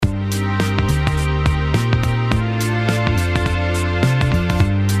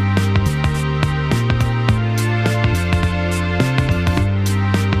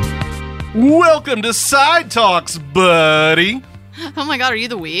Welcome to Side Talks, buddy. Oh my God, are you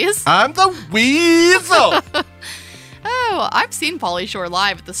the Wheeze? I'm the Weasel. Oh, I've seen Pauly Shore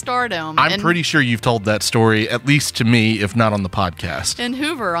live at the Stardome. I'm pretty sure you've told that story, at least to me, if not on the podcast. In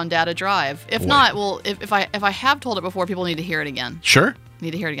Hoover on Data Drive. If not, well, if I have told it before, people need to hear it again. Sure.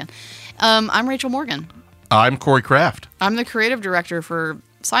 Need to hear it again. I'm Rachel Morgan. I'm Corey Kraft. I'm the creative director for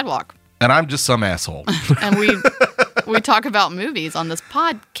Sidewalk. And I'm just some asshole. And we talk about movies on this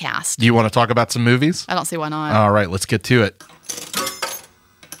podcast. Do you want to talk about some movies? I don't see why not. All right, let's get to it.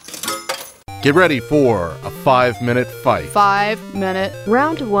 Get ready for a 5-minute fight. 5-minute.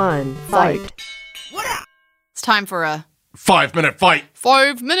 Round 1. Fight. It's time for a 5-minute fight.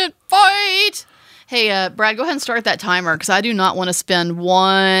 5-minute fight. Hey, Brad, go ahead and start that timer because I do not want to spend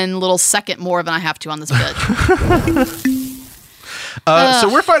one little second more than I have to on this bitch.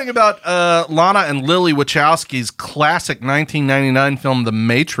 So we're fighting about Lana and Lily Wachowski's classic 1999 film, The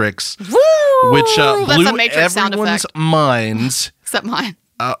Matrix, Woo! which That's a blew Matrix sound everyone's effect. minds. Except mine.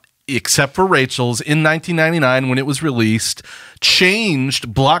 Except for Rachel's, in 1999 when it was released,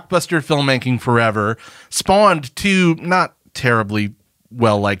 changed blockbuster filmmaking forever, spawned two not terribly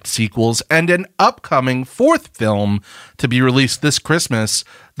well-liked sequels, and an upcoming fourth film to be released this Christmas.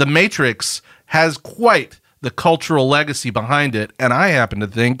 The Matrix has quite the cultural legacy behind it, and I happen to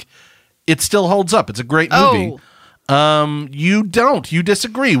think it still holds up. It's a great movie. You don't. You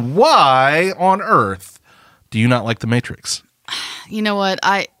disagree. Why on earth do you not like The Matrix? You know what?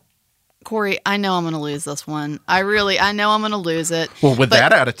 Corey, I know I'm going to lose this one. I know I'm going to lose it. Well, with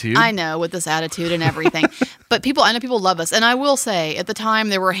that attitude. I know, with this attitude and everything. But I know people love us. And I will say, at the time,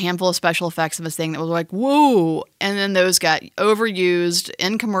 there were a handful of special effects of this thing that was like, whoa. And then those got overused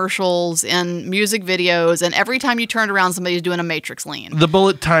in commercials, in music videos. And every time you turned around, somebody's doing a Matrix lean. The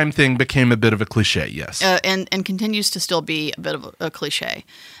bullet time thing became a bit of a cliche, yes. And continues to still be a bit of a cliche.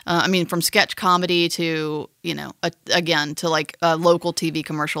 I mean, from sketch comedy to, again, to like a local TV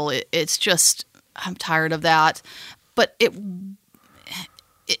commercial, it's just, I'm tired of that. But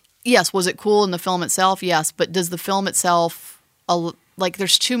yes, was it cool in the film itself? Yes. But does the film itself,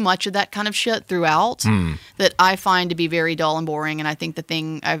 there's too much of that kind of shit throughout that I find to be very dull and boring. And I think what's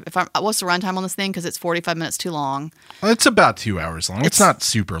the runtime on this thing? Because it's 45 minutes too long. Well, it's about 2 hours long. It's not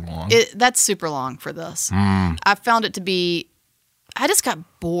super long. That's super long for this. I found it to be, I just got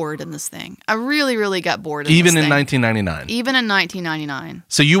bored in this thing. I really, really got bored in Even this in thing. 1999. Even in 1999.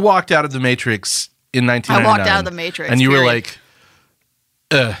 So you walked out of The Matrix in 1999. I walked out of The Matrix. And you were period.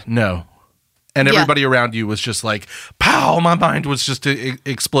 like, no. And everybody around you was just like, pow, my mind was just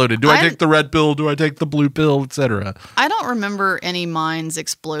exploded. Do I take the red pill? Do I take the blue pill? Etc. I don't remember any minds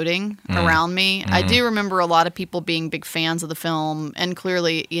exploding around me. I do remember a lot of people being big fans of the film. And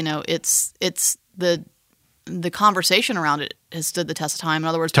clearly, it's the conversation around it has stood the test of time. In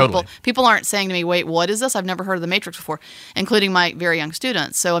other words, people aren't saying to me, wait, what is this? I've never heard of The Matrix before, including my very young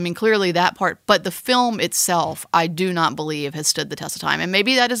students. So, I mean, clearly that part. But the film itself, I do not believe has stood the test of time. And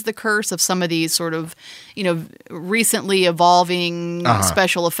maybe that is the curse of some of these sort of, recently evolving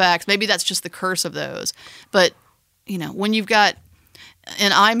special effects. Maybe that's just the curse of those. But, when you've got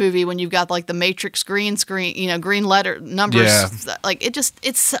in iMovie, when you've got like the Matrix green screen, green letter numbers, like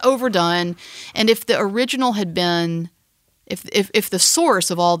it's overdone. And if the original had been, if the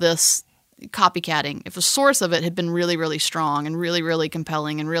source of all this copycatting, if the source of it had been really, really strong and really, really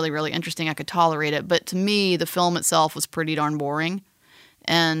compelling and really, really interesting, I could tolerate it. But to me, the film itself was pretty darn boring,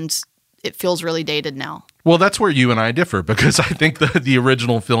 and it feels really dated now. Well, that's where you and I differ, because I think the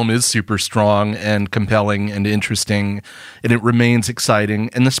original film is super strong and compelling and interesting, and it remains exciting.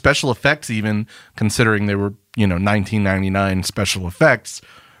 And the special effects, even considering they were, 1999 special effects,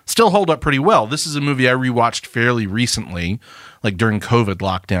 still hold up pretty well. This is a movie I rewatched fairly recently, like during COVID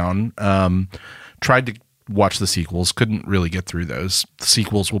lockdown. Tried to watch the sequels, couldn't really get through those. The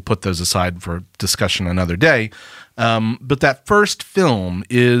sequels, we'll put those aside for discussion another day. But that first film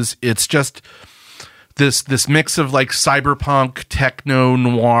it's just this mix of like cyberpunk, techno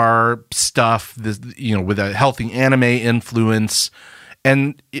noir stuff, with a healthy anime influence.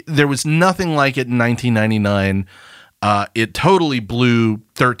 And there was nothing like it in 1999. It totally blew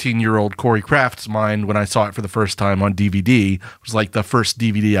 13-year-old Corey Kraft's mind when I saw it for the first time on DVD. It was like the first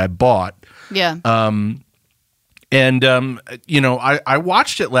DVD I bought. Yeah. I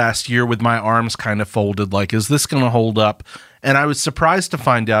watched it last year with my arms kind of folded, like, is this going to hold up? And I was surprised to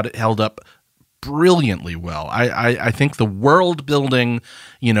find out it held up brilliantly well. I think the world building,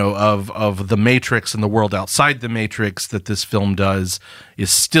 of the Matrix and the world outside the Matrix that this film does is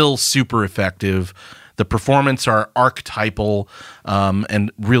still super effective. The performance are archetypal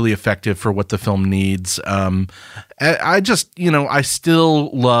and really effective for what the film needs. I just, I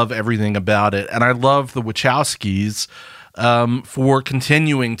still love everything about it. And I love the Wachowskis for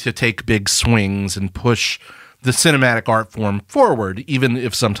continuing to take big swings and push the cinematic art form forward, even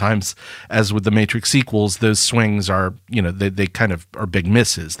if sometimes, as with the Matrix sequels, those swings are, they kind of are big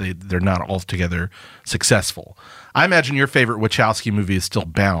misses. They're not altogether successful. I imagine your favorite Wachowski movie is still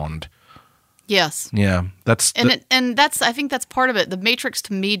Bound. Yes. Yeah, that's I think that's part of it. The Matrix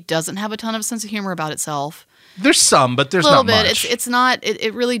to me doesn't have a ton of sense of humor about itself. There's some, but there's a little not bit. much. It's not.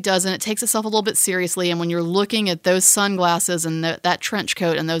 It really doesn't. It takes itself a little bit seriously, and when you're looking at those sunglasses and that trench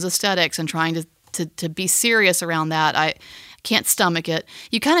coat and those aesthetics and trying to be serious around that, I can't stomach it.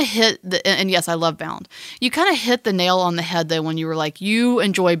 You kind of hit and yes, I love Bound. You kind of hit the nail on the head though when you were like, you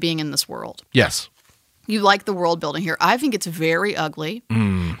enjoy being in this world. Yes. You like the world building here. I think it's very ugly.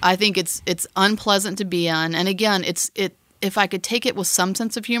 I think it's unpleasant to be in. And again, if I could take it with some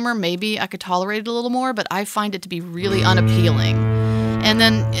sense of humor, maybe I could tolerate it a little more, but I find it to be really unappealing. And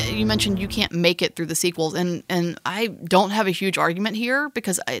then you mentioned you can't make it through the sequels, and I don't have a huge argument here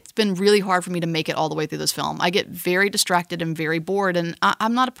because it's been really hard for me to make it all the way through this film. I get very distracted and very bored, and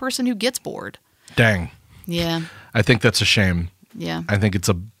I'm not a person who gets bored. Dang. Yeah. I think that's a shame. Yeah. I think it's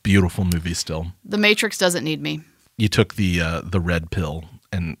a beautiful movie still. The Matrix doesn't need me. You took the red pill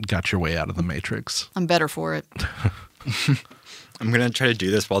and got your way out of the Matrix. I'm better for it. I'm going to try to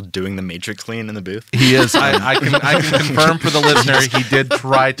do this while doing the Matrix lean in the booth. He is. I can confirm for the listener, he did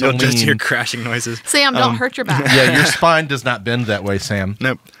try to You'll lean. just hear crashing noises. Sam, don't hurt your back. Yeah, your spine does not bend that way, Sam.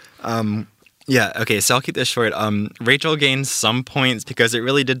 Nope. Yeah, okay, so I'll keep this short. Rachel gains some points because it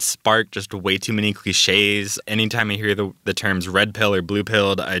really did spark just way too many cliches. Anytime I hear the terms red pill or blue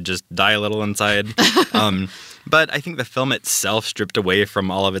pilled, I just die a little inside. But I think the film itself, stripped away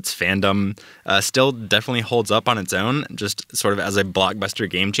from all of its fandom, still definitely holds up on its own, just sort of as a blockbuster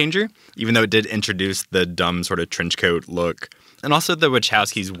game changer, even though it did introduce the dumb sort of trench coat look. And also the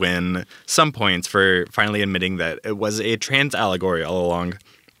Wachowskis win some points for finally admitting that it was a trans allegory all along.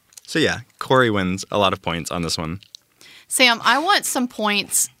 So yeah, Corey wins a lot of points on this one. Sam, I want some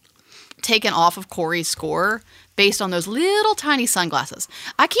points taken off of Corey's score based on those little tiny sunglasses.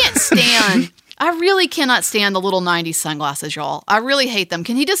 I can't stand... I really cannot stand the little 90s sunglasses, y'all. I really hate them.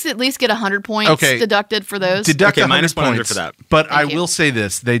 Can he just at least get 100 points deducted for those? Deduct okay, 100 minus 100 points for that. But I will say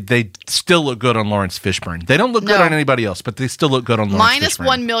this. They still look good on Lawrence Fishburne. They don't look good on anybody else, but they still look good on Lawrence Minus Fishburne.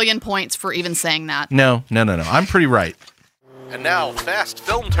 1 million points for even saying that. No. I'm pretty right. And now, fast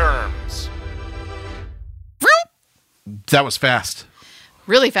film terms. That was fast.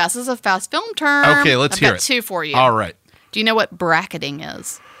 Really fast. This is a fast film term. Okay, let's hear it. I've got two for you. All right. Do you know what bracketing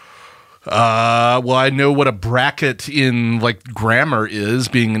is? Well, I know what a bracket in grammar is,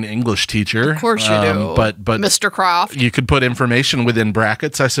 being an English teacher. Of course you do. But Mr. Croft. You could put information within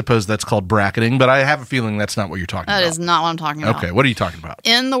brackets. I suppose that's called bracketing, but I have a feeling that's not what you're talking about. That is not what I'm talking about. Okay, what are you talking about?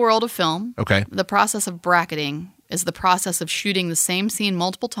 In the world of film, Okay. the process of bracketing is the process of shooting the same scene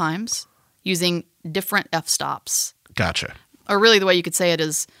multiple times using different f-stops. Gotcha. Or really the way you could say it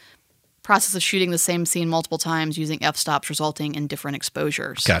is process of shooting the same scene multiple times using f-stops resulting in different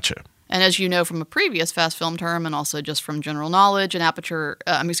exposures. Gotcha. And as you know from a previous fast film term and also just from general knowledge, an aperture,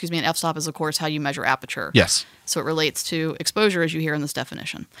 an f-stop is, of course, how you measure aperture. Yes. So it relates to exposure as you hear in this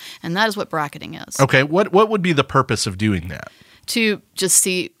definition. And that is what bracketing is. Okay, what would be the purpose of doing that? To just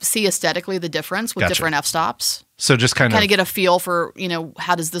see aesthetically the difference with different f-stops. So just kind of get a feel for,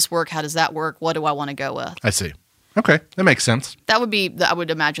 how does this work? How does that work? What do I want to go with? I see. Okay, that makes sense. That would be, I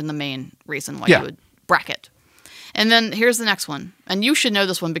would imagine, the main reason why you would bracket. And then here's the next one. And you should know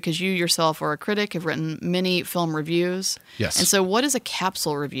this one because you yourself are a critic, have written many film reviews. Yes. And so what is a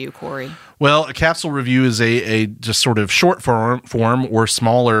capsule review, Corey? Well, a capsule review is a just sort of short form or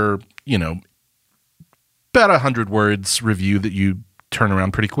smaller, about 100 words review that you turn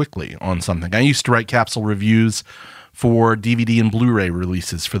around pretty quickly on something. I used to write capsule reviews for DVD and Blu-ray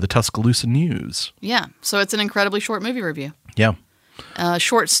releases for the Tuscaloosa News. Yeah. So it's an incredibly short movie review. Yeah. A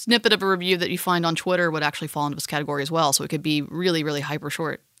short snippet of a review that you find on Twitter would actually fall into this category as well. So it could be really, really hyper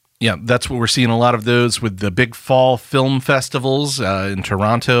short. Yeah, that's what we're seeing a lot of those with the big fall film festivals in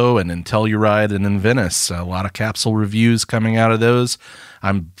Toronto and in Telluride and in Venice. A lot of capsule reviews coming out of those.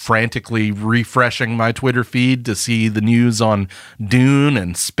 I'm frantically refreshing my Twitter feed to see the news on Dune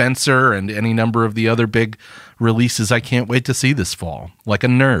and Spencer and any number of the other big releases I can't wait to see this fall, like a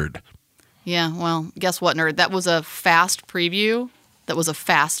nerd. Yeah, well, guess what, nerd? That was a fast preview. That was a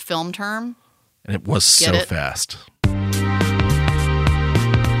fast film term. And it was so fast.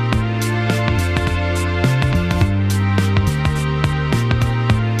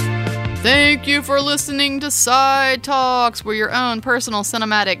 Thank you for listening to Side Talks. We're your own personal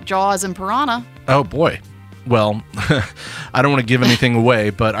cinematic Jaws and Piranha. Oh, boy. Well, I don't want to give anything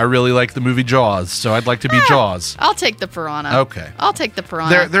away, but I really like the movie Jaws, so I'd like to be Jaws. I'll take the Piranha. Okay. I'll take the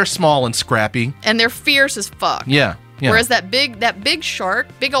Piranha. They're small and scrappy. And they're fierce as fuck. Yeah. Whereas that big shark,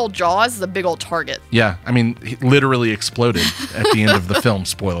 big old Jaws, is a big old target. Yeah. I mean, he literally exploded at the end of the film.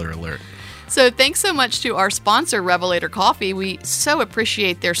 Spoiler alert. So thanks so much to our sponsor, Revelator Coffee. We so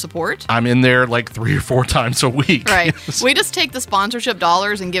appreciate their support. I'm in there like 3 or 4 times a week. Right. We just take the sponsorship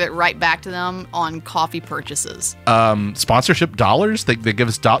dollars and give it right back to them on coffee purchases. Sponsorship dollars? They give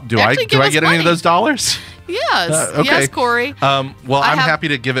us do I Actually, get money. any of those dollars? Yes. Okay. Yes, Corey. Well, I'm happy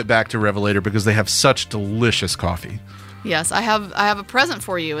to give it back to Revelator because they have such delicious coffee. Yes, I have a present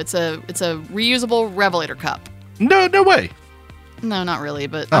for you. It's a reusable Revelator cup. No way. No, not really,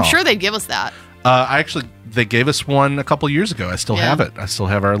 but I'm sure they'd give us that. They gave us one a couple years ago. I still have it. I still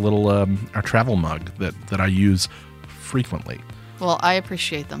have our little our travel mug that I use frequently. Well, I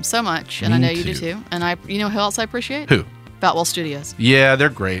appreciate them so much, and Me I know you too. do too. And you know who else I appreciate? Who? Boutwell Studios. Yeah, they're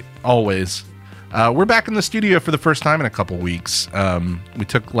great. Always. We're back in the studio for the first time in a couple weeks. We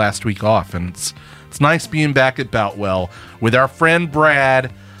took last week off, and it's nice being back at Boutwell with our friend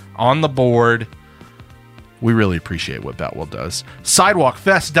Brad on the board. We really appreciate what Boutwell does.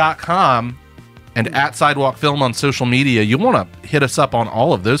 SidewalkFest.com and at Sidewalk Film on social media. You want to hit us up on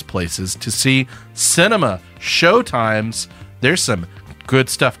all of those places to see cinema showtimes. There's some good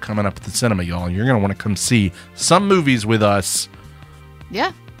stuff coming up at the cinema, y'all. You're going to want to come see some movies with us.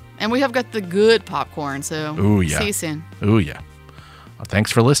 Yeah. And we have got the good popcorn, so see you soon. Ooh, yeah. Well,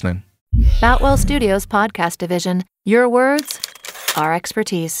 thanks for listening. Boutwell Studios Podcast Division. Your words, our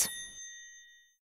expertise.